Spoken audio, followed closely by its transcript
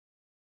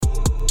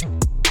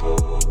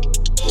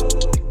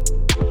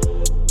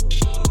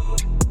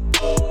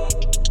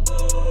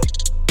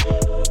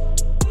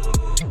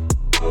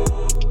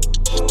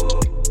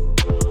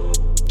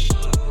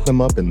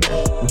them up in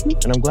there.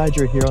 And I'm glad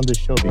you're here on this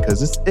show because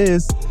this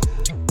is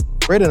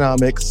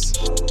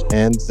Freightonomics,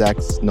 and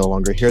Zach's no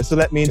longer here. So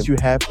that means you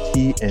have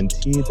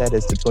TNT. That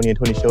is the Tony and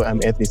Tony Show. I'm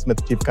Anthony Smith,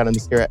 the Chief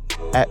Economist here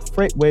at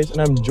FreightWaves,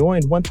 and I'm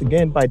joined once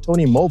again by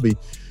Tony Mulvey,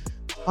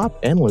 top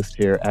analyst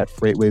here at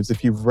FreightWaves.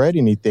 If you've read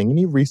anything,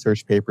 any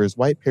research papers,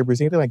 white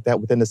papers, anything like that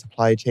within the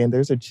supply chain,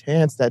 there's a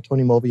chance that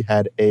Tony Mulvey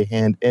had a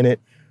hand in it.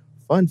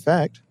 Fun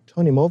fact,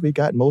 Tony Mulvey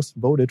got most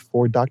voted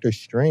for Doctor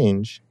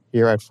Strange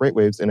here at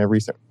FreightWaves in a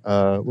recent,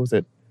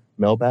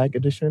 mailbag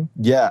edition?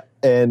 Yeah,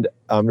 and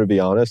I'm going to be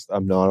honest,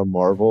 I'm not a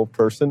Marvel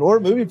person or a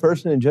movie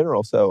person in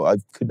general, so I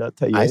could not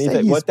tell you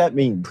anything what that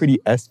means. Pretty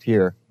S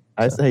tier.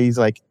 I say he's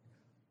like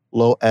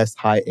low S,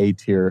 high A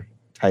tier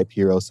type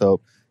hero. So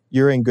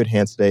you're in good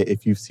hands today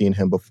if you've seen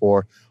him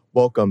before.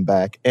 Welcome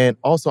back. And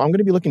also, I'm going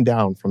to be looking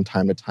down from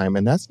time to time,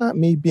 and that's not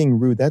me being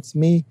rude. That's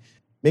me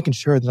making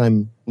sure that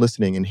I'm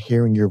listening and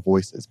hearing your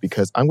voices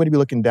because I'm going to be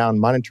looking down,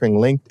 monitoring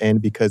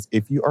LinkedIn, because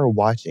if you are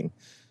watching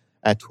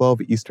at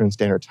 12 Eastern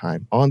Standard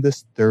Time on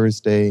this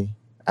Thursday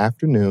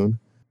afternoon,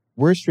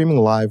 we're streaming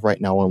live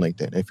right now on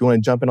LinkedIn. If you want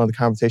to jump in on the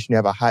conversation, you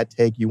have a hot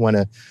take, you want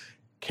to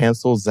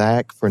cancel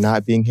Zach for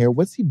not being here,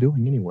 what's he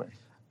doing anyway?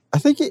 I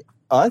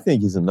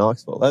think he's in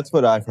Knoxville. That's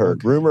what I've heard.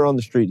 Okay. Rumor on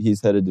the street,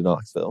 he's headed to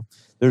Knoxville.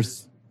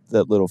 There's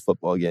that little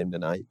football game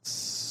tonight.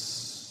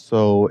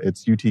 So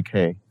it's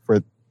UTK for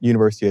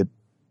University of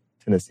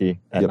Tennessee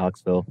at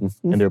Knoxville.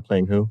 Mm-hmm. And they're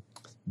playing who?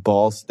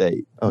 Ball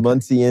State. Okay.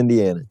 Muncie,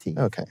 Indiana team.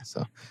 Okay,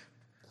 so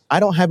I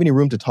don't have any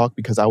room to talk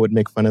because I would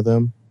make fun of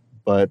them,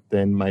 but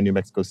then my New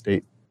Mexico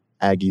State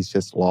Aggies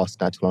just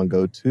lost not too long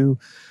ago to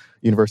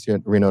University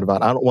of Reno,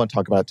 Nevada. I don't want to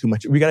talk about it too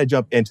much. We got to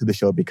jump into the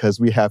show because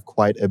we have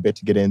quite a bit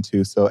to get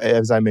into. So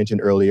as I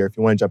mentioned earlier, if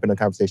you want to jump in the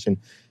conversation,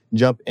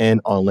 jump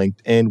in on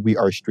LinkedIn. We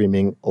are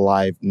streaming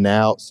live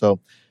now. So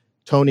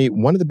Tony,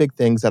 one of the big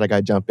things that I got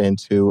to jump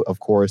into, of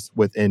course,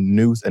 within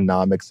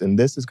Newsonomics, and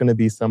this is going to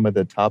be some of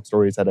the top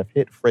stories that have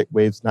hit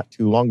FreightWaves not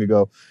too long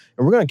ago.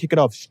 And we're going to kick it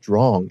off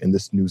strong in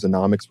this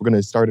Newsonomics. We're going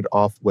to start it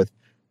off with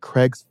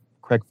Craig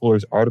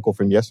Fuller's article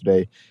from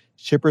yesterday.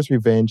 Shippers'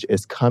 revenge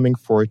is coming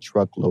for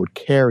truckload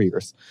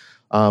carriers.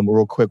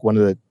 Real quick, one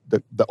of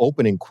the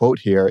opening quote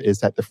here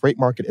is that the freight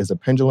market is a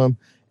pendulum,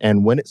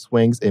 and when it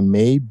swings, it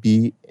may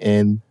be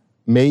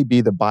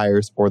the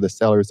buyers or the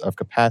sellers of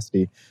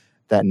capacity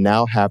that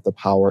now have the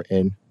power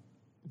in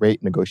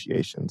rate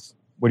negotiations.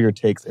 What are your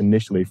takes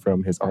initially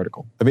from his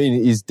article? I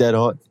mean, he's dead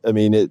on. I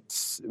mean,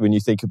 it's when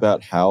you think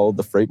about how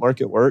the freight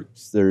market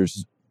works,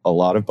 there's a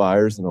lot of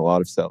buyers and a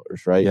lot of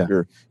sellers, right? Yeah.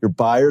 Your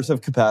buyers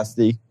of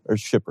capacity are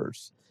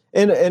shippers.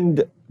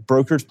 And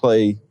brokers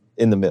play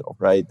in the middle,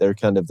 right? They're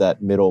kind of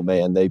that middle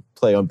man. They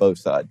play on both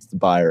sides, the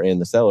buyer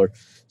and the seller.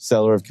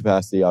 Seller of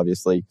capacity,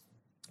 obviously,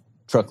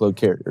 truckload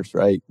carriers,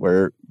 right?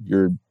 Where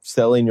you're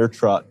selling your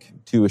truck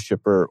to a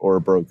shipper or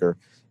a broker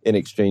in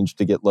exchange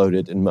to get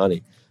loaded in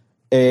money.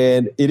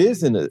 And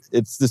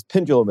it's this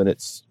pendulum, and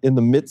it's in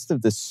the midst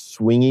of this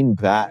swinging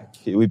back.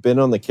 We've been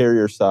on the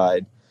carrier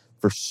side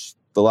for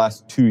the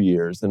last 2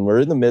 years, and we're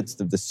in the midst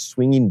of this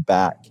swinging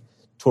back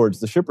towards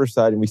the shipper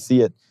side, and we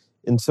see it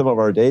in some of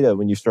our data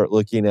when you start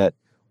looking at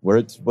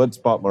what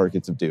spot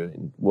markets are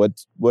doing,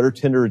 what are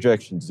tender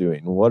rejections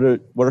doing, what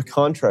are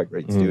contract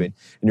rates doing,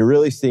 and you're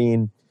really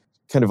seeing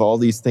kind of all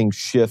these things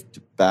shift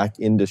back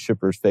into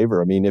shippers'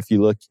 favor. I mean, if you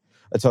look,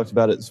 I talked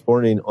about it this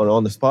morning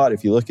on the spot.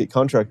 If you look at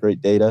contract rate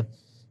data,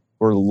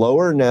 we're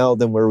lower now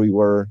than where we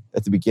were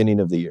at the beginning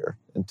of the year,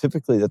 and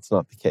typically that's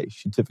not the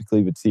case. You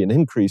typically would see an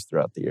increase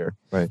throughout the year,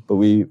 right? But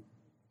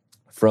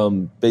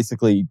from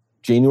basically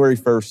January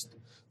 1st.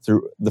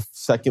 Through the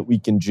second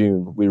week in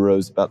June, we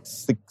rose about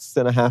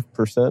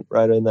 6.5%,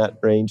 right in that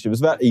range. It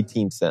was about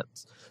 18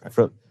 cents.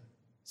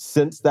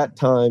 Since that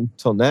time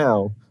till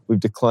now, we've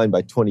declined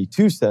by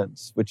 22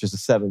 cents, which is a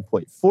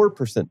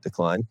 7.4%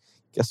 decline.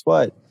 Guess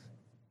what?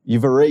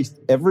 You've erased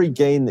every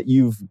gain that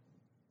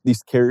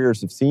these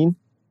carriers have seen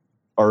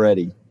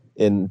already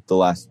in the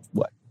last,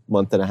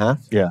 month and a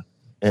half? Yeah.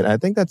 And I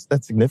think that's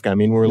significant. I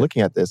mean, when we're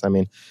looking at this, I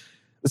mean,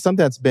 it's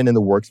something that's been in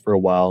the works for a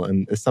while,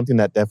 and it's something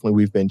that definitely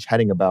we've been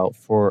chatting about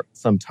for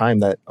some time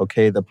that,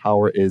 okay, the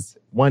power is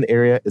one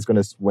area is going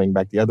to swing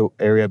back the other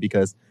area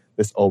because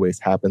this always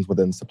happens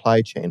within the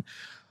supply chain.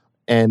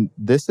 And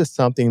this is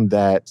something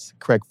that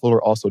Craig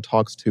Fuller also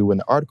talks to in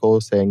the article,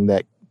 saying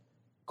that,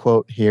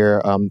 quote here,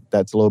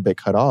 that's a little bit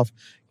cut off,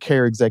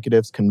 carrier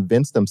executives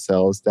convinced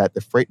themselves that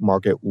the freight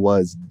market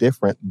was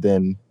different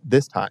than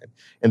this time,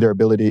 and their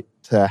ability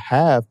to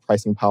have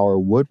pricing power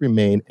would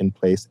remain in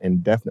place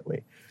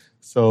indefinitely.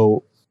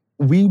 So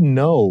we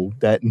know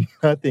that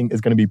nothing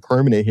is going to be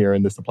permanent here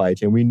in the supply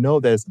chain. We know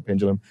that it's a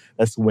pendulum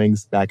that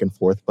swings back and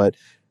forth. But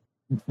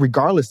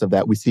regardless of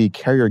that, we see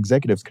carrier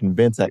executives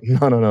convinced that,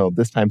 no,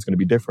 this time's going to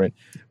be different.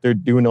 They're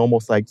doing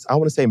almost like, I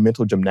want to say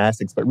mental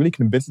gymnastics, but really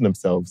convincing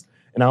themselves.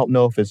 And I don't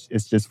know if it's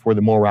just for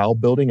the morale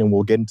building, and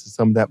we'll get into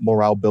some of that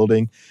morale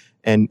building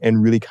and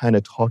really kind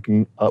of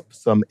talking up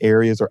some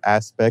areas or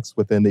aspects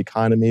within the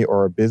economy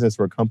or a business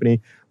or a company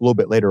a little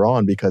bit later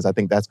on, because I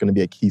think that's going to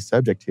be a key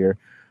subject here.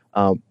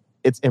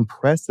 it's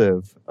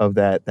impressive of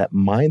that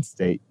mind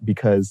state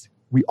because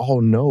we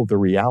all know the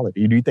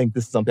reality. Do you think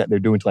this is something that they're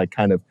doing to like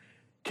kind of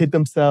kid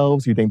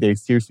themselves? Do you think they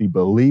seriously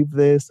believe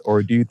this?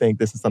 Or do you think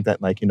this is something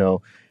that, like,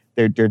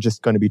 they're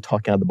just going to be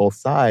talking out of both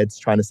sides,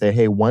 trying to say,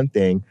 hey, one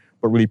thing,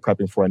 but really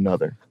prepping for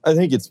another? I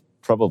think it's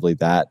probably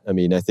that. I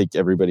mean, I think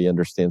everybody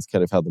understands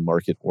kind of how the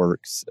market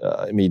works.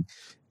 I mean,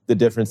 the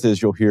difference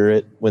is you'll hear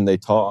it when they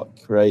talk,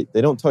 right?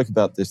 They don't talk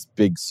about this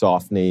big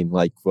softening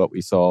like what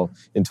we saw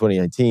in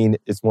 2019.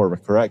 It's more of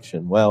a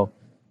correction. Well,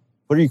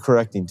 what are you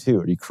correcting to?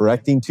 Are you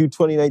correcting to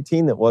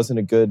 2019 that wasn't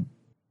a good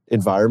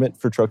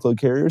environment for truckload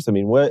carriers? I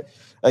mean,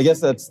 I guess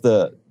that's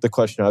the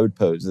question I would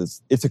pose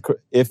is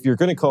if you're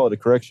going to call it a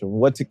correction,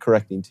 what's it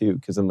correcting to?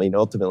 Because I mean,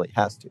 ultimately it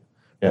has to,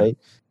 right?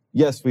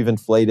 Yes, we've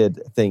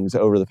inflated things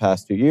over the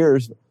past 2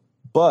 years,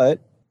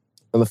 but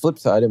on the flip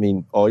side, I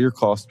mean, all your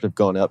costs have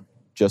gone up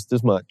just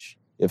as much,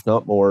 if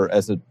not more,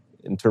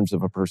 in terms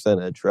of a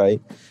percentage,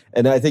 right?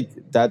 And I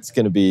think that's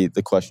going to be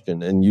the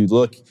question. And you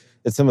look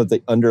at some of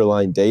the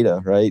underlying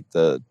data, right?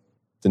 The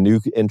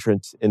new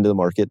entrants into the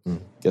market,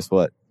 guess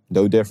what?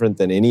 No different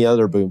than any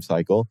other boom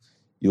cycle.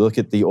 You look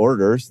at the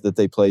orders that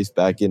they placed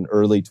back in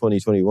early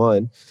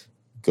 2021,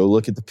 go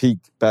look at the peak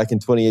back in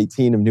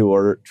 2018 of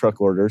new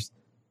truck orders,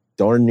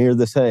 darn near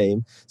the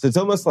same. So it's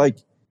almost like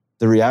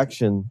the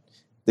reaction,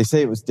 they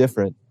say it was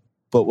different,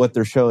 but what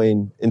they're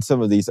showing in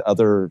some of these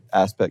other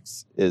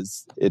aspects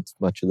is it's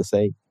much of the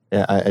same.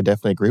 Yeah, I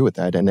definitely agree with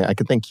that. And I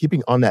could think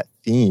keeping on that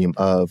theme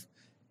of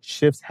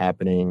shifts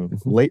happening,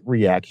 late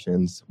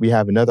reactions, we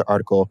have another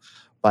article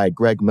by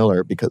Greg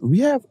Miller, because we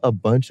have a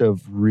bunch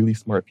of really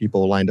smart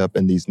people lined up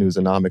in these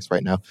Newsonomics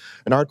right now.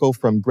 An article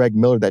from Greg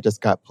Miller that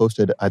just got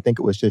posted, I think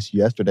it was just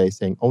yesterday,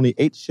 saying only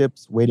 8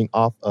 ships waiting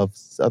off of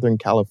Southern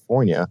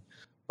California,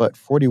 but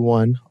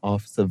 41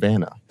 off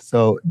Savannah.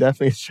 So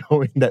definitely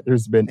showing that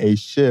there's been a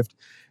shift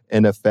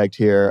in effect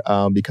here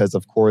because,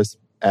 of course,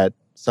 at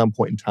some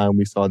point in time,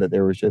 we saw that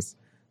there was just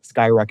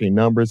skyrocketing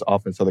numbers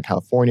off in Southern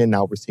California.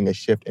 Now we're seeing a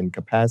shift in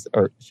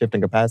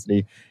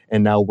capacity,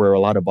 and now where a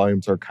lot of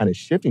volumes are kind of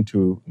shifting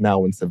to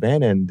now in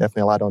Savannah, and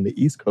definitely a lot on the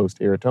East Coast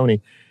here. Tony,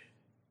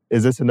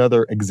 is this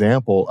another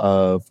example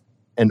of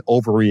an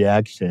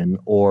overreaction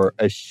or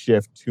a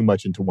shift too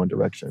much into one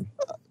direction?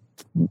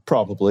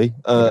 Probably.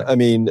 I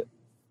mean,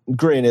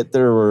 granted,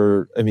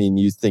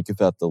 you think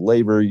about the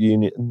labor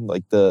union,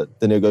 like the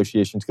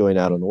negotiations going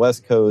out on the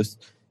West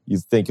Coast. You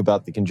think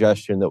about the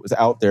congestion that was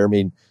out there. I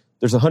mean,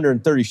 there's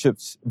 130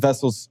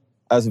 vessels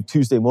as of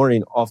Tuesday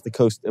morning off the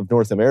coast of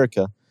North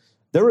America.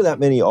 There were that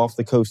many off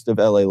the coast of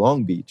LA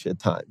Long Beach at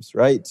times,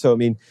 right? So, I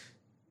mean,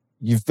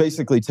 you've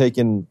basically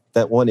taken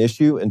that one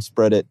issue and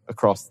spread it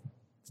across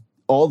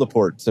all the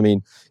ports. I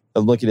mean,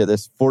 I'm looking at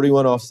this,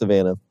 41 off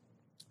Savannah,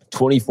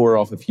 24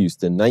 off of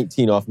Houston,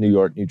 19 off New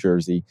York, New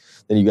Jersey.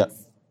 Then you got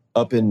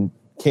up in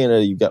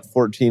Canada, you've got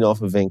 14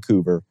 off of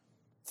Vancouver,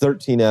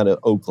 13 out of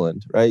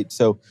Oakland, right?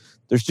 So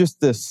there's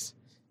just this,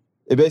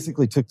 it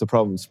basically took the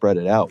problem and spread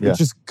it out,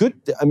 which is good.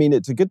 I mean,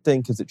 it's a good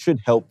thing because it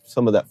should help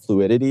some of that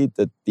fluidity,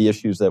 that the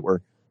issues that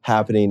were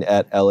happening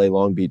at LA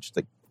Long Beach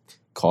that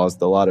caused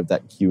a lot of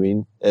that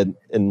queuing and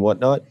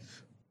whatnot.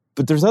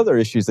 But there's other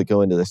issues that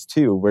go into this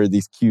too, where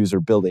these queues are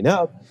building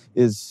up.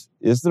 Is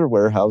there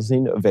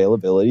warehousing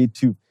availability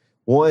to,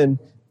 one,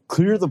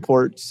 clear the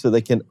port so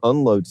they can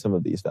unload some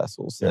of these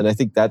vessels? And I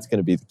think that's going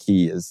to be the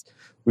key, is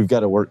we've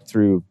got to work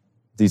through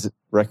these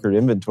record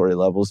inventory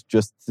levels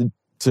just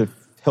to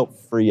help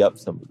free up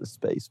some of the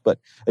space. But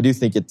I do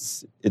think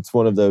it's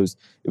one of those,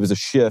 it was a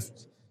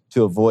shift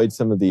to avoid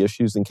some of the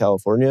issues in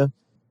California,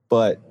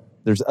 but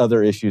there's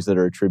other issues that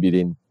are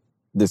attributing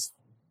this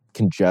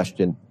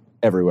congestion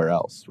everywhere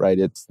else, right?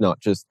 It's not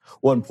just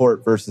one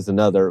port versus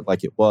another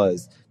like it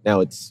was. Now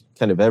it's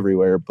kind of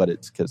everywhere, but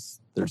it's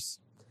because there's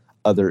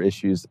other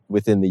issues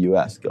within the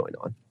U.S. going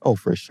on. Oh,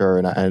 for sure.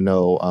 And I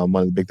know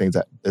one of the big things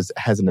that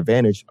has an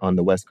advantage on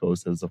the West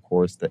Coast is, of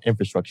course, the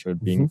infrastructure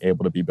being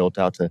able to be built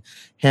out to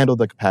handle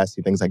the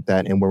capacity, things like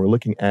that. And when we're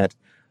looking at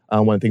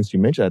one of the things you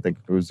mentioned, I think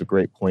it was a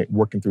great point,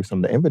 working through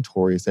some of the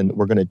inventories. And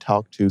we're going to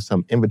talk to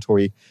some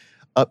inventory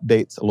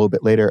updates a little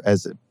bit later,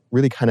 as it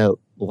really kind of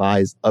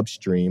lies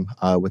upstream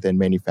within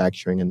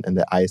manufacturing and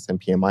the ISM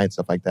PMI and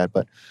stuff like that.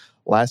 But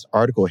last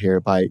article here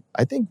by,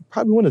 I think,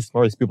 probably one of the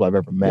smartest people I've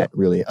ever met,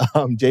 really.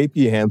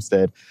 JP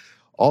Hampstead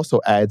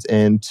also adds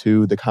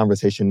into the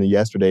conversation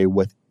yesterday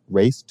with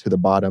race to the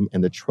bottom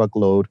and the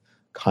truckload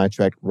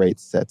contract rate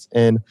sets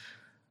in.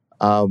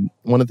 One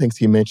of the things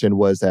he mentioned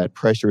was that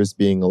pressure is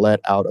being let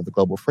out of the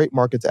global freight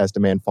markets as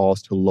demand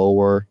falls to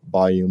lower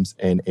volumes,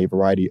 and a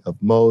variety of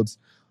modes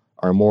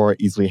are more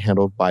easily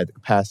handled by the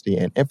capacity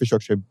and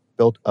infrastructure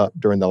built up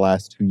during the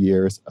last 2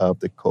 years of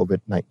the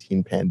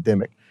COVID-19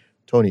 pandemic.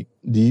 Tony,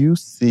 do you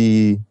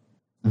see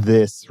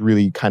this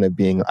really kind of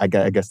being, I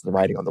guess, the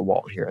writing on the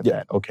wall here,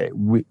 that, okay,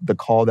 the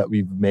call that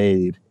we've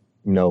made,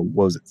 what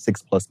was it,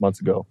 6+ months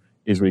ago,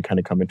 is really kind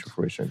of coming to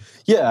fruition?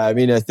 Yeah, I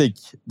mean, I think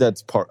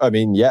that's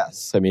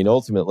yes. I mean,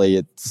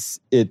 ultimately,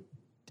 it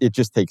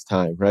just takes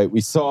time, right? We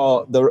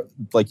saw,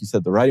 like you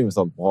said, the writing was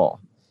on the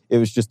wall. It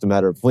was just a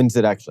matter of when's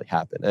it actually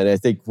happen. And I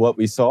think what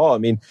we saw, I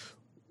mean,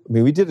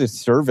 we did a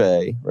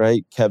survey,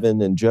 right?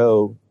 Kevin and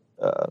Joe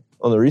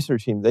on the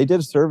research team, they did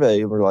a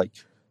survey and we're like,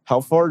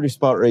 how far do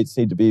spot rates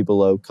need to be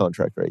below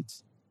contract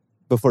rates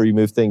before you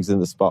move things in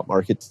the spot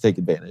market to take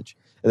advantage?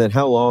 And then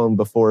how long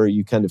before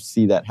you kind of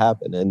see that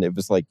happen? And it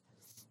was like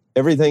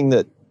everything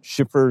that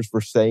shippers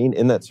were saying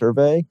in that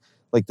survey,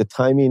 like the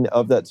timing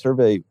of that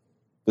survey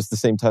was the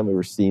same time we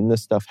were seeing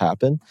this stuff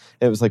happen.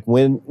 And it was like,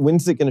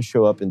 when's it going to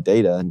show up in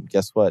data? And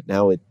guess what?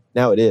 Now it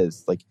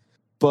is. Like,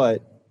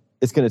 but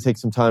it's going to take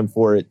some time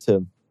for it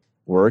to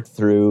work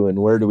through. And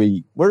where do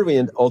we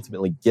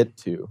ultimately get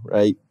to,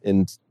 right?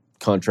 In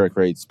contract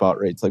rates, spot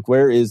rates, like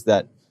where is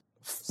that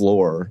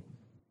floor?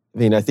 I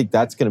mean, I think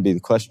that's going to be the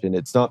question.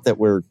 It's not that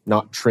we're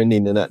not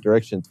trending in that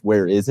direction. It's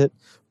where is it?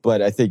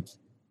 But I think,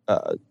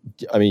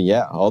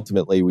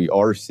 ultimately we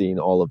are seeing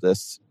all of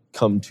this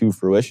come to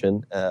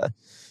fruition.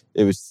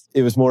 It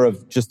was more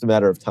of just a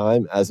matter of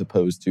time as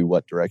opposed to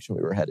what direction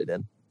we were headed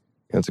in.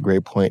 That's a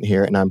great point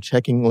here. And I'm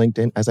checking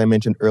LinkedIn, as I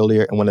mentioned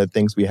earlier, and one of the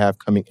things we have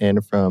coming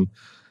in from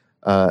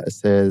it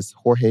says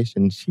Jorge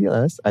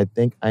Chinchilas. I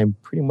think I'm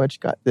pretty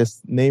much got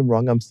this name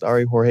wrong. I'm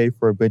sorry, Jorge,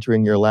 for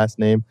butchering your last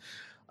name.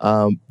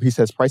 He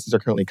says prices are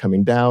currently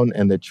coming down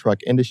in the truck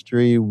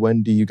industry.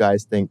 When do you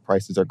guys think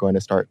prices are going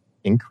to start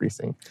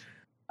increasing?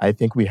 I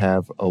think we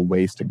have a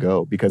ways to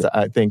go because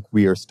I think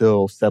we are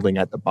still settling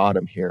at the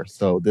bottom here.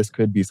 So this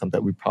could be something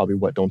that we probably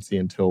don't see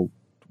until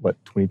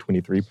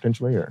 2023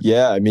 potentially? Or?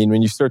 Yeah, I mean,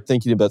 when you start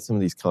thinking about some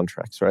of these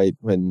contracts, right?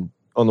 When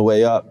on the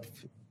way up,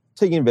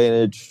 taking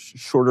advantage,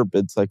 shorter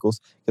bid cycles,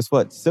 guess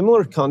what?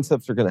 Similar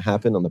concepts are going to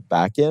happen on the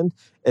back end.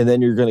 And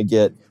then you're going to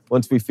get,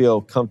 once we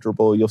feel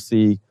comfortable, you'll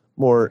see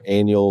more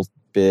annual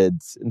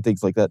bids and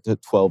things like that to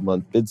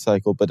 12-month bid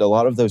cycle. But a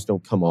lot of those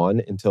don't come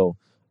on until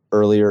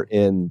earlier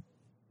in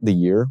the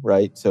year,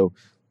 right? So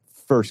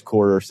first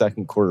quarter,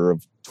 second quarter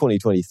of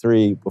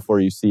 2023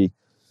 before you see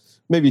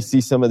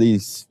some of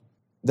these,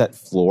 that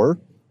floor.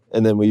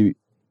 And then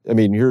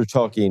you're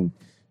talking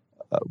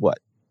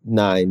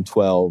 9,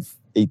 12,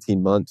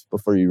 18 months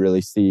before you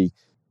really see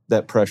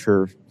that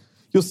pressure.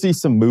 You'll see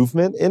some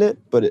movement in it,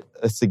 but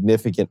a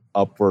significant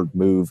upward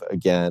move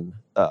again.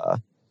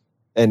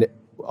 And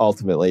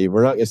ultimately,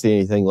 we're not going to see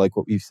anything like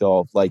what we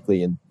saw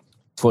likely in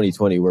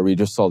 2020, where we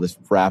just saw this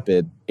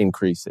rapid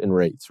increase in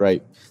rates,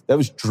 right? That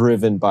was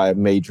driven by a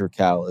major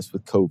catalyst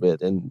with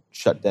COVID and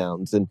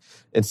shutdowns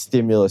and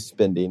stimulus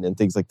spending and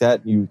things like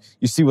that. You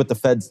see what the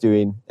Fed's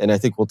doing, and I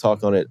think we'll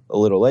talk on it a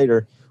little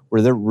later,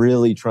 where they're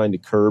really trying to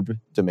curb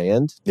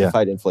demand to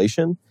fight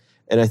inflation.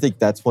 And I think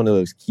that's one of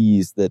those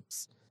keys that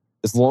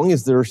as long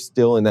as they're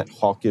still in that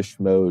hawkish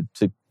mode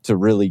to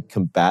really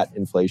combat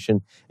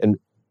inflation, and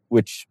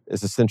which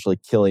is essentially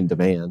killing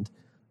demand,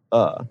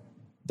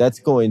 that's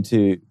going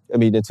to,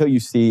 until you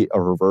see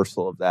a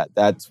reversal of that,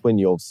 that's when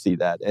you'll see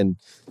that. And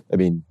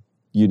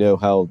you know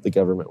how the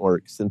government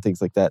works and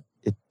things like that.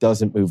 It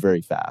doesn't move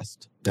very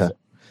fast. Yeah,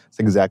 that's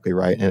exactly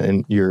right.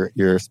 And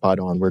you're spot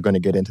on. We're going to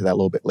get into that a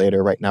little bit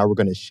later. Right now, we're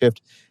going to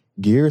shift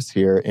gears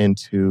here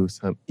into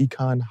some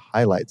econ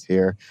highlights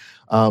here.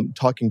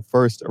 Talking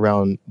first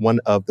around one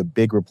of the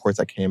big reports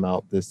that came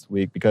out this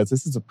week, because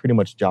this is a pretty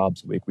much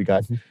jobs week. We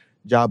got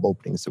job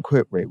openings, the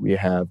quit rate. We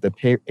have the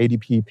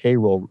ADP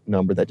payroll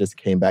number that just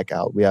came back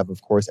out. We have,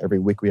 of course, every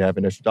week we have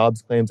initial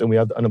jobs claims, and we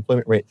have the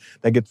unemployment rate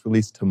that gets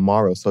released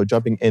tomorrow. So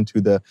jumping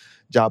into the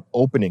job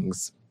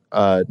openings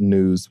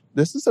news,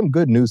 this is some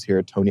good news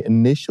here, Tony.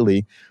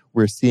 Initially,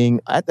 we're seeing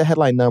at the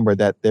headline number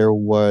that there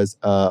was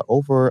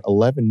over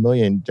 11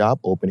 million job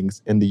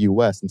openings in the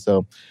U.S. And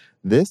so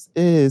this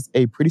is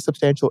a pretty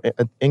substantial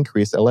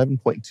increase,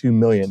 11.2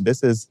 million.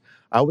 This is,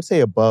 I would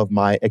say, above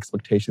my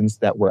expectations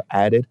that were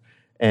added.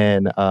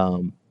 And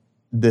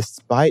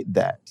despite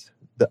that,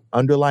 the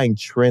underlying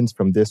trends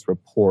from this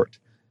report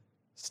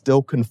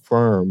still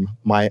confirm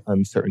my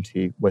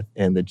uncertainty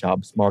within the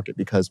jobs market,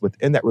 because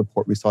within that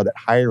report, we saw that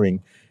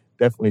hiring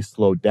definitely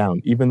slowed down.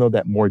 Even though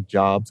that more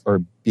jobs are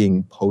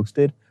being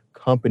posted,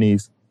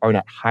 companies are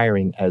not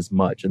hiring as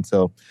much. And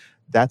so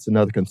that's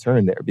another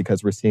concern there,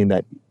 because we're seeing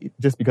that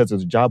just because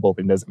there's a job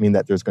open doesn't mean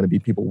that there's going to be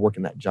people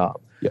working that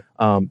job. Yeah.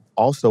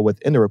 Also,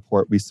 within the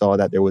report, we saw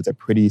that there was a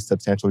pretty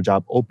substantial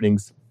job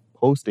openings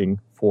posting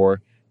for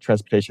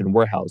transportation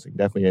warehousing,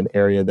 definitely an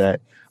area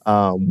that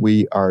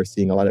we are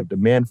seeing a lot of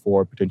demand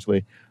for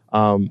potentially.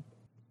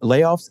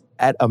 Layoffs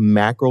at a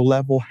macro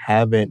level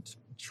haven't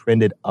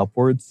trended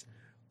upwards,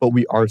 but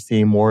we are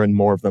seeing more and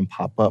more of them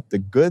pop up. The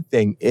good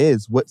thing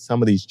is with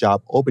some of these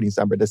job openings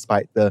number,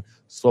 despite the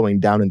slowing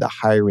down in the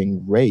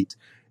hiring rate,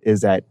 is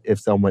that if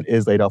someone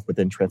is laid off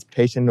within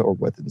transportation or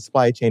within the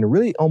supply chain, or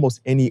really almost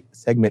any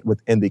segment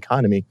within the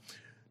economy,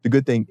 the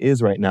good thing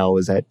is right now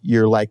is that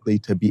you're likely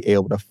to be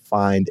able to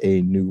find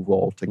a new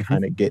role to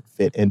kind of get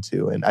fit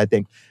into. And I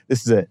think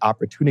this is an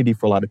opportunity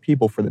for a lot of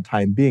people for the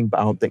time being, but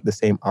I don't think the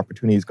same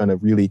opportunity is going to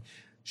really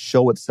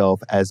show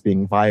itself as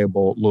being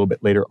viable a little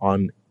bit later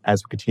on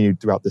as we continue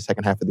throughout the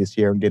second half of this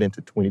year and get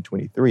into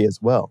 2023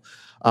 as well.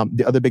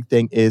 The other big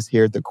thing is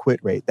here the quit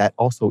rate. That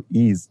also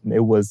eased.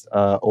 It was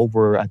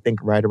over, I think,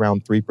 right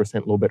around 3% a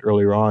little bit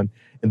earlier on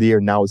in the year.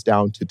 Now it's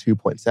down to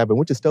 2.7,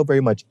 which is still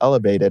very much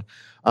elevated,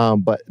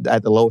 but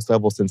at the lowest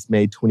level since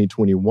May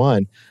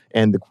 2021.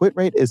 And the quit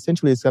rate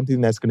essentially is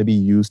something that's going to be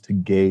used to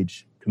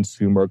gauge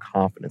consumer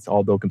confidence,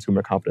 although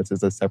consumer confidence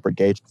is a separate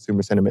gauge,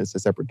 consumer sentiment is a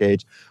separate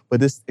gauge. But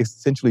this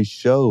essentially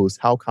shows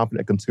how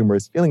confident a consumer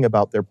is feeling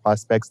about their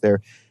prospects,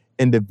 their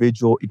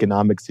individual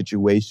economic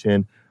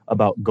situation,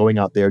 about going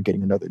out there,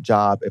 getting another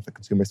job. If a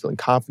consumer is feeling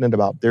confident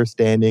about their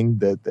standing,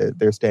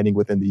 their standing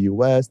within the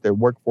U.S., their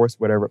workforce,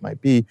 whatever it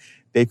might be,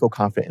 they feel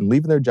confident in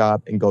leaving their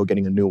job and go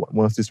getting a new one.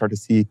 Once we start to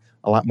see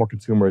a lot more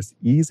consumers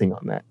easing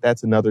on that,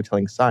 that's another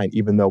telling sign.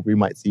 Even though we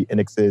might see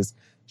indexes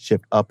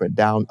shift up and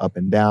down,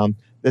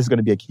 this is going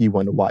to be a key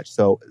one to watch.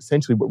 So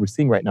essentially what we're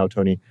seeing right now,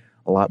 Tony,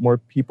 a lot more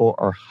people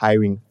are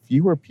hiring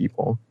fewer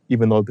people,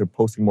 even though they're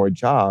posting more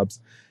jobs.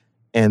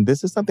 And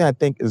this is something I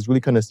think is really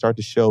going to start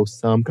to show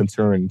some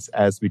concerns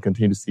as we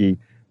continue to see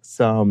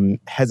some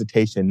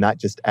hesitation, not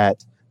just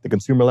at the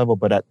consumer level,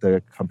 but at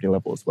the company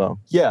level as well.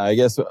 Yeah, I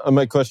guess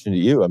my question to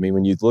you, I mean,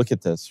 when you look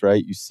at this,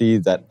 right, you see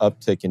that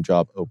uptick in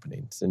job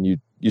openings, and you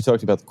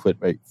talked about the quit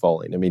rate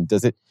falling. I mean,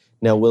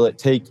 will it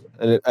take,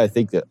 and I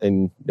think that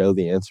I know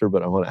the answer,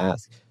 but I want to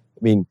ask,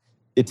 I mean,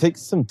 it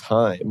takes some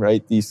time,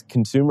 right? These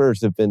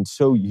consumers have been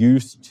so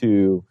used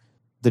to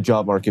the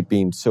job market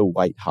being so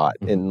white hot,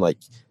 and like,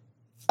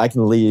 I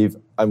can leave,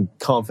 I'm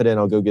confident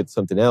I'll go get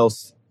something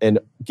else and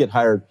get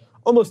hired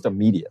almost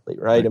immediately,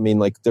 right? I mean,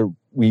 like the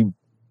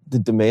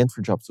demand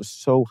for jobs was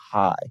so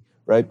high,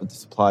 right? But the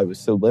supply was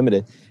so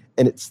limited.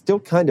 And it still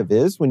kind of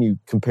is when you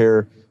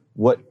compare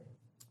what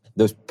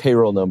those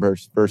payroll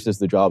numbers versus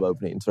the job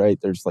openings, right?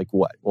 There's like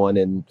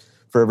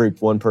for every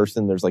one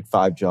person, there's like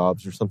 5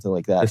 jobs or something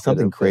like that. It's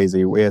something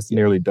crazy. It's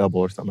nearly double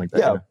or something like that.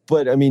 Yeah,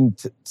 but I mean,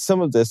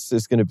 some of this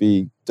is going to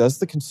be, does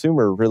the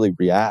consumer really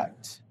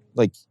react?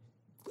 Like,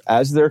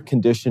 as their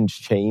conditions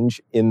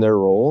change in their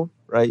role,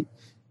 right?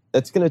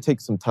 That's going to take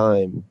some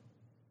time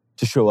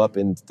to show up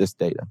in this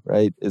data,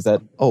 right? Is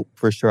that? Oh,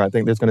 for sure. I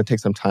think there's going to take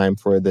some time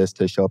for this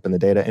to show up in the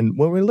data. And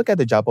when we look at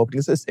the job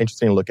openings, it's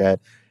interesting to look at.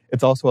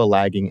 It's also a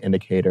lagging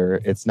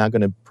indicator. It's not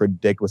going to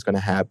predict what's going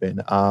to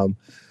happen.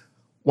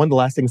 One of the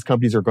last things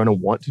companies are going to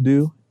want to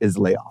do is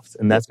layoffs.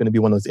 And that's going to be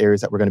one of those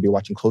areas that we're going to be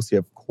watching closely.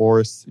 Of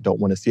course, you don't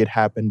want to see it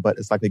happen, but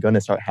it's likely going to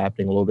start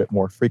happening a little bit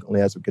more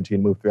frequently as we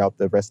continue to move throughout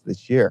the rest of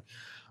this year.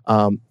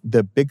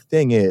 The big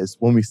thing is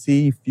when we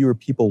see fewer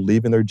people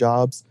leaving their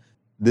jobs,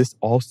 this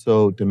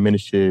also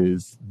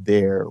diminishes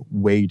their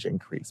wage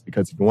increase.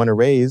 Because if you want a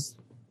raise,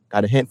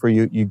 got a hint for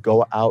you, you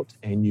go out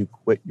and you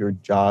quit your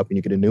job and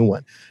you get a new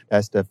one.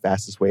 That's the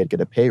fastest way to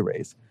get a pay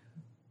raise.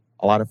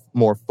 A lot of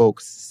more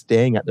folks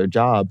staying at their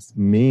jobs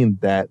mean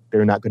that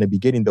they're not going to be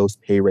getting those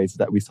pay raises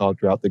that we saw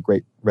throughout the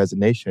Great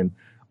Resignation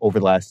over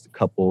the last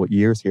couple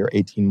years here,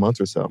 18 months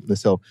or so. And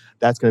so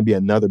that's going to be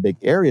another big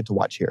area to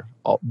watch here.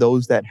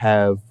 Those that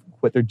have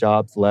quit their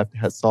jobs, left,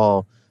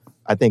 saw,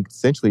 I think,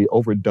 essentially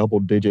over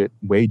double-digit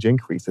wage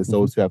increases. Mm-hmm.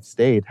 Those who have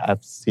stayed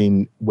have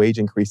seen wage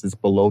increases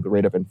below the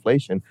rate of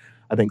inflation.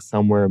 I think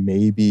somewhere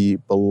maybe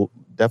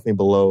definitely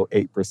below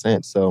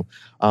 8%. So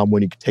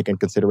when you take in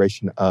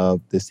consideration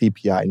of the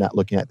CPI, not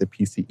looking at the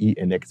PCE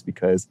index,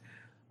 because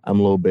I'm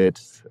a little bit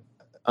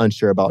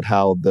unsure about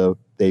how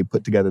they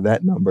put together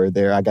that number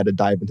there. I got to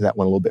dive into that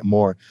one a little bit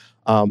more.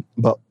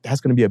 But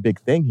that's going to be a big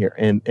thing here.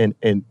 And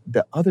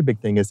the other big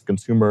thing is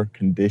consumer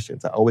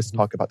conditions. I always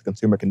talk about the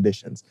consumer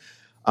conditions.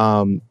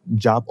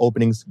 Job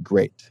openings,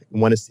 great. We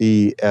want to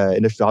see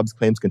initial jobs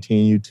claims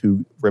continue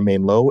to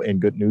remain low. And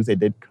good news, they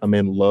did come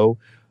in low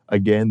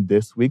again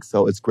this week.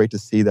 So it's great to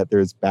see that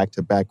there's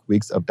back-to-back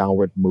weeks of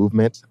downward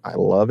movement. I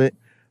love it.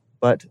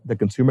 But the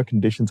consumer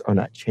conditions are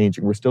not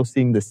changing. We're still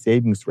seeing the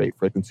savings rate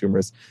for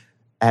consumers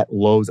at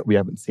lows that we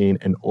haven't seen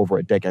in over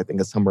a decade. I think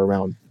it's somewhere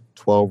around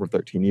 12 or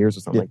 13 years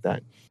or something like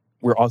that.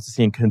 We're also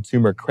seeing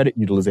consumer credit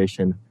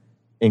utilization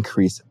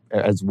increase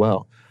as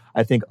well.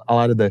 I think a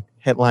lot of the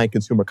headline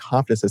consumer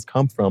confidence has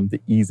come from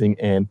the easing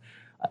in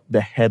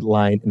the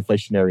headline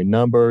inflationary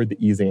number, the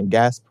easing in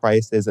gas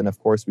prices, and of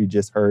course, we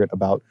just heard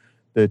about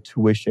the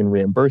tuition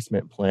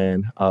reimbursement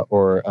plan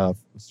or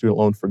student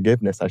loan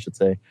forgiveness, I should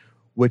say,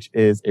 which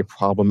is a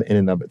problem in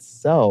and of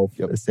itself,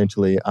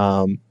 essentially.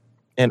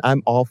 And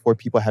I'm all for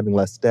people having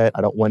less debt.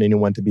 I don't want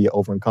anyone to be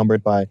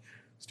over-encumbered by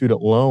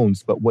student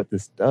loans. But what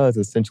this does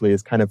essentially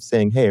is kind of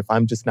saying, hey, if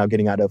I'm just now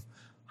getting out of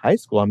high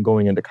school, I'm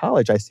going into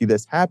college, I see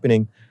this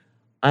happening,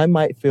 I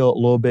might feel a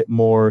little bit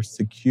more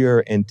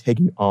secure in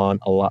taking on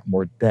a lot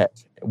more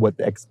debt with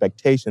the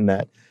expectation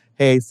that,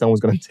 hey,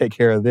 someone's going to take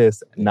care of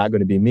this, not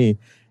going to be me.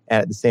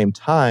 And at the same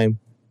time,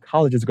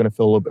 colleges are going to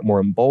feel a little bit more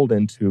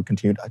emboldened to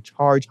continue to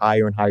charge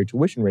higher and higher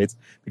tuition rates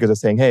because they're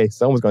saying, hey,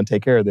 someone's going to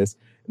take care of this.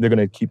 They're going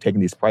to keep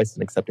taking these prices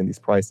and accepting these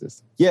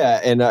prices.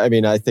 Yeah, and I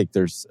mean, I think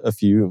there's a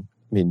few,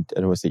 I mean, I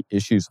don't want to say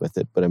issues with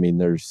it, but I mean,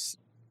 there's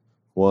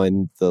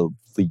one, the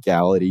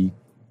legality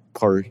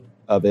part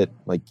of it.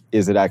 Like,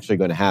 is it actually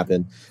going to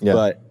happen?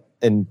 Yeah.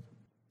 And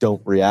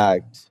don't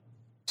react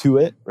to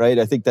it, right?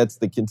 I think that's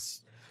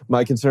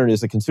my concern is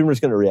the consumer is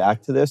going to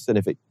react to this, and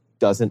if it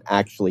doesn't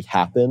actually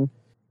happen,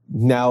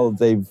 now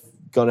they've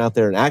gone out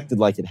there and acted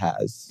like it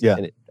has,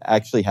 and it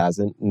actually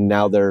hasn't. And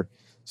now they're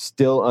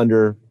still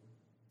under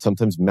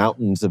sometimes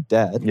mountains of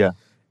debt. Yeah.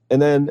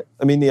 And then,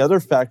 I mean, the other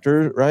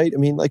factor, right? I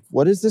mean, like,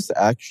 what does this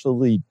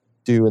actually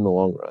do in the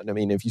long run? I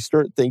mean, if you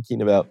start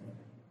thinking about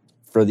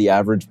for the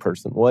average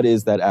person, what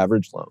is that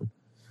average loan?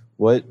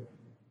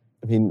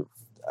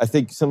 I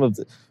think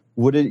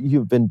would it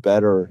have been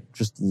better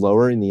just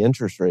lowering the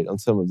interest rate on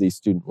some of these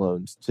student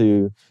loans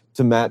to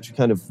match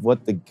kind of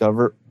what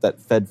that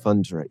Fed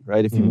funds rate,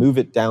 right? If you move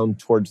it down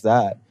towards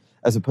that,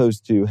 as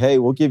opposed to, hey,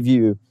 we'll give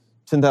you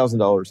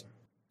 $10,000,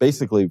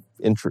 basically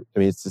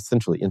it's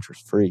essentially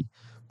interest free,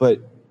 but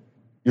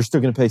you're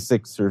still going to pay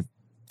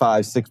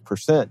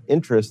 6%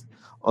 interest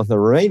on the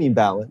remaining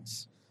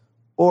balance.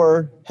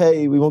 Or,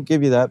 hey, we won't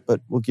give you that, but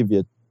we'll give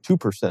you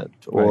 2%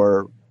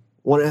 or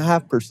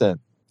 1.5%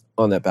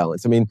 on that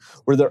balance. I mean,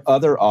 were there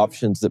other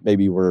options that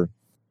maybe were,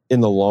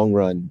 in the long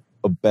run,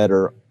 a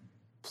better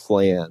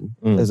plan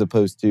as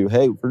opposed to,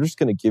 hey, we're just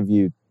going to give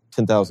you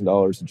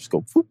 $10,000 and just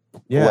go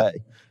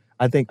away?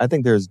 I think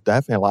there's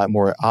definitely a lot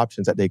more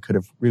options that they could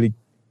have really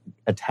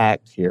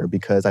attacked here,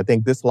 because I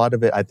think a lot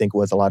of it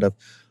was a lot of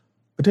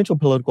potential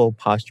political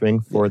posturing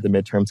for the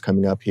midterms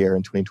coming up here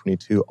in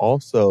 2022.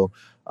 Also,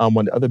 one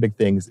of the other big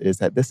things is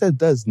that this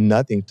does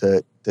nothing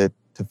to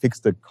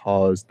fix the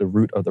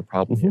root of the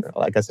problem here.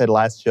 Like I said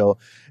last show,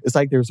 it's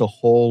like there's a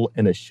hole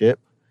in a ship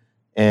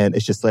and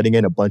it's just letting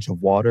in a bunch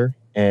of water.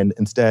 And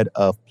instead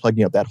of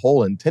plugging up that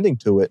hole and tending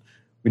to it,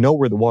 we know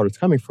where the water's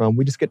coming from.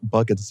 We just get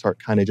buckets and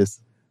start kind of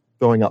just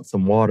throwing out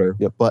some water.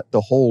 But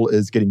the hole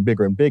is getting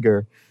bigger and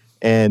bigger,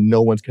 and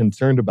no one's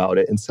concerned about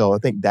it. And so I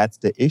think that's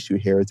the issue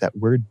here, is that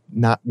we're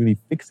not really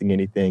fixing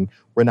anything.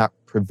 We're not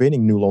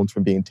preventing new loans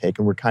from being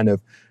taken. We're kind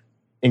of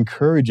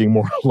encouraging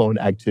more loan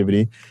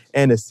activity.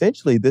 And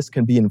essentially, this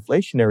can be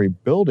inflationary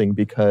building,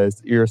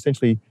 because you're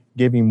essentially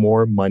giving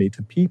more money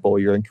to people.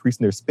 You're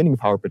increasing their spending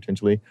power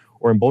potentially,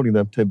 or emboldening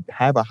them to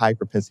have a high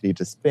propensity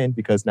to spend,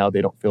 because now they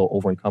don't feel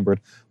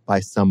over-encumbered by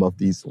some of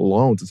these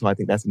loans. And so I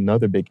think that's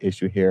another big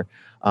issue here.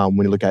 When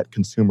you look at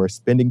consumer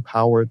spending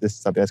power, this is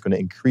something that's going to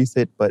increase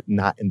it, but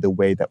not in the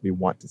way that we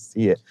want to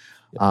see it.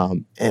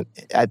 And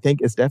I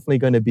think it's definitely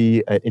going to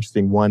be an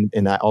interesting one.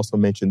 And I also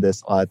mentioned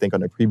this, I think,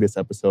 on a previous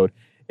episode.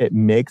 It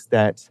makes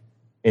that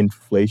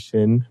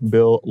inflation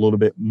bill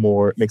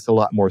makes a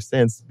lot more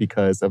sense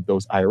because of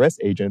those IRS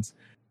agents.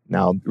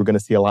 Now, we're going to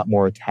see a lot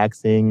more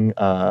taxing,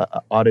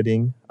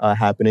 auditing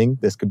happening.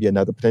 This could be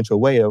another potential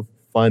way of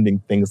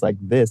funding things like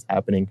this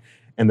happening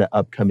in the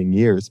upcoming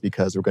years,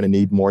 because we're going to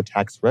need more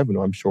tax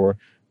revenue, I'm sure,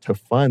 to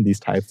fund these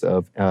types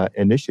of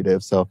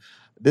initiatives. So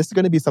this is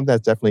going to be something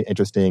that's definitely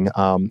interesting.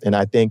 And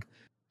I think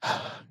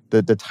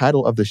the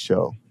title of the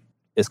show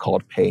is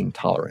called Paying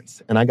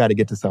Tolerance. And I got to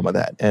get to some of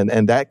that.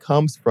 And that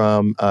comes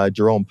from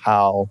Jerome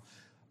Powell,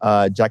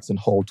 Jackson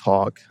Hole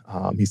talk.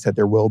 He said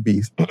there will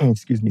be,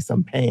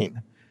 some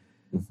pain.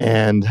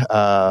 And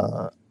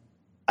I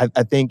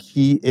think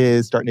he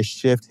is starting to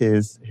shift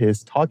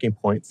his talking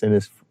points and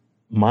his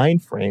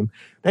mind frame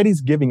that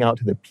he's giving out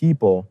to the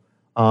people,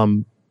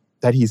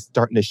 that he's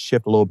starting to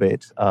shift a little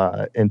bit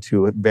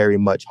into a very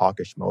much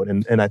hawkish mode.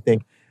 And I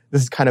think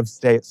this is kind of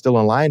still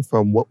in line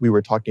from what we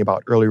were talking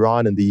about earlier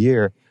on in the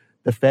year.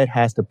 The Fed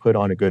has to put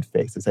on a good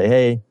face and say,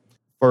 hey,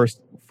 first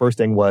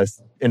thing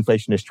was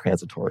inflation is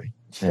transitory.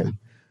 And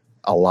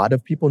a lot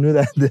of people knew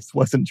that this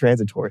wasn't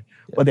transitory,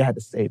 but they had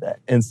to say that.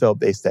 And so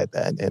they said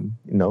that, and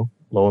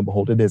lo and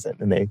behold, it isn't.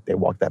 And they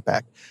walked that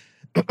back.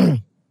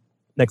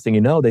 Next thing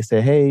you know, they say,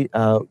 hey,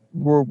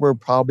 we're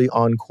probably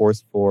on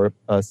course for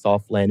a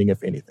soft landing,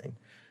 if anything.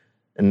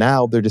 And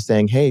now they're just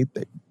saying, hey,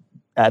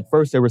 at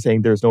first they were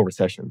saying there's no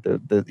recession.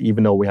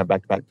 Even though we have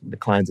back-to-back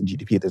declines in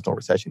GDP, there's no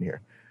recession here.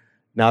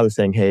 Now they're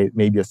saying, hey,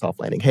 maybe a soft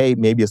landing. Hey,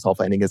 maybe a soft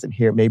landing isn't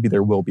here. Maybe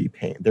there will be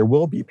pain. There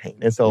will be pain.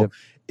 And so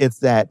it's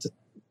that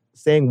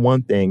saying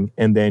one thing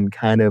and then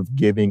kind of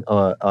giving,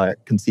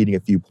 conceding a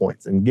few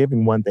points, and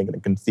giving one thing and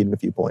then conceding a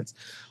few points.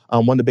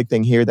 One of the big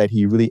thing here that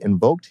he really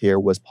invoked here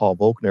was Paul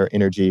Volcker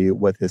energy,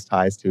 with his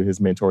ties to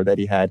his mentor that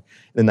he had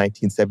in the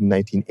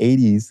 1970s,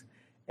 1980s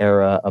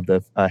era of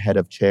the head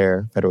of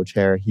federal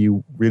chair. He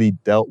really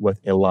dealt with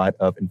a lot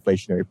of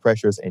inflationary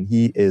pressures, and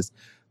he is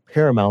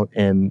paramount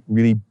and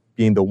really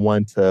being the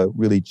one to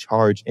really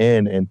charge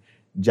in and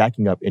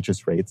jacking up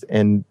interest rates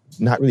and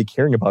not really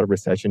caring about a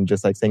recession,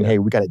 just like saying, hey,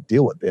 we got to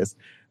deal with this.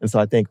 And so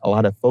I think a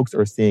lot of folks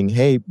are seeing,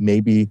 hey,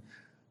 maybe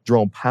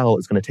Jerome Powell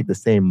is going to take the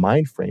same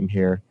mind frame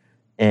here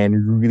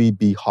and really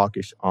be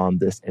hawkish on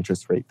this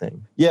interest rate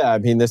thing. Yeah, I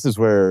mean, this is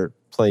where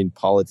playing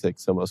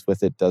politics almost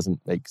with it doesn't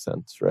make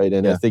sense, right?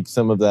 And I think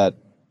some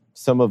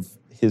of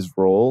his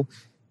role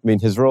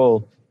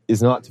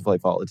is not to play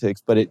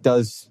politics, but it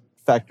does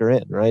factor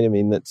in, right? I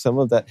mean, that some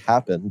of that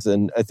happens.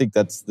 And I think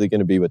that's going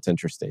to be what's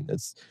interesting.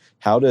 It's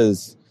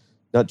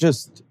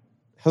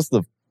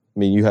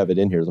you have it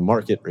in here, the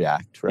market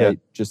react, right?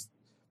 Yeah.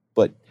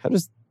 But how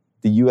does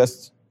the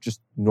U.S. just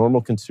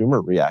normal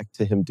consumer react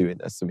to him doing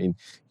this? I mean,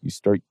 you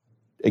start,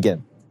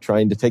 again,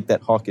 trying to take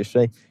that hawkish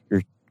thing,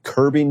 you're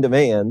curbing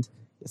demand.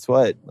 Guess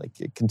what? Like,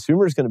 a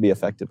consumer is going to be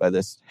affected by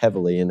this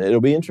heavily, and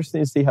it'll be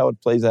interesting to see how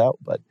it plays out,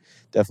 but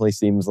definitely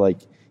seems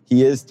like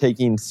he is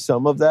taking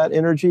some of that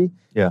energy.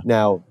 Yeah.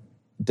 Now,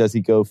 does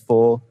he go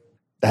full?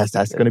 That's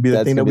going to be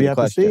the thing that we have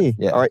to see.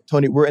 Yeah. All right,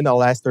 Tony, we're in the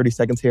last 30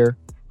 seconds here.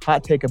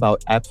 Hot take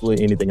about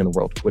absolutely anything in the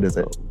world. What is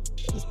it?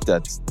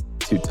 That's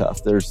too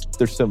tough. There's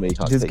so many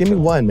hot Just takes. give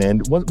me one,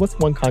 man. What's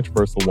one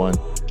controversial one?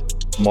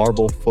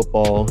 Marble,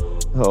 football.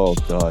 Oh,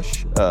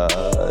 gosh.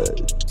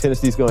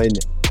 Tennessee's going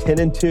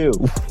 10-2.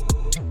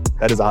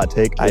 That is a hot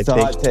take. It's a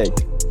hot take.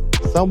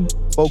 Some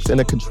folks in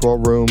the control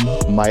room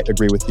might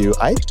agree with you.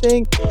 I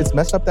think it's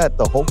messed up that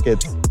the Hulk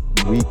gets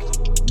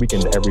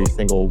weakened every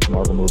single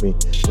Marvel movie.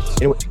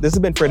 Anyway, this has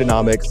been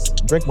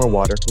Fredonomics. Drink more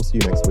water. We'll see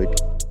you next week.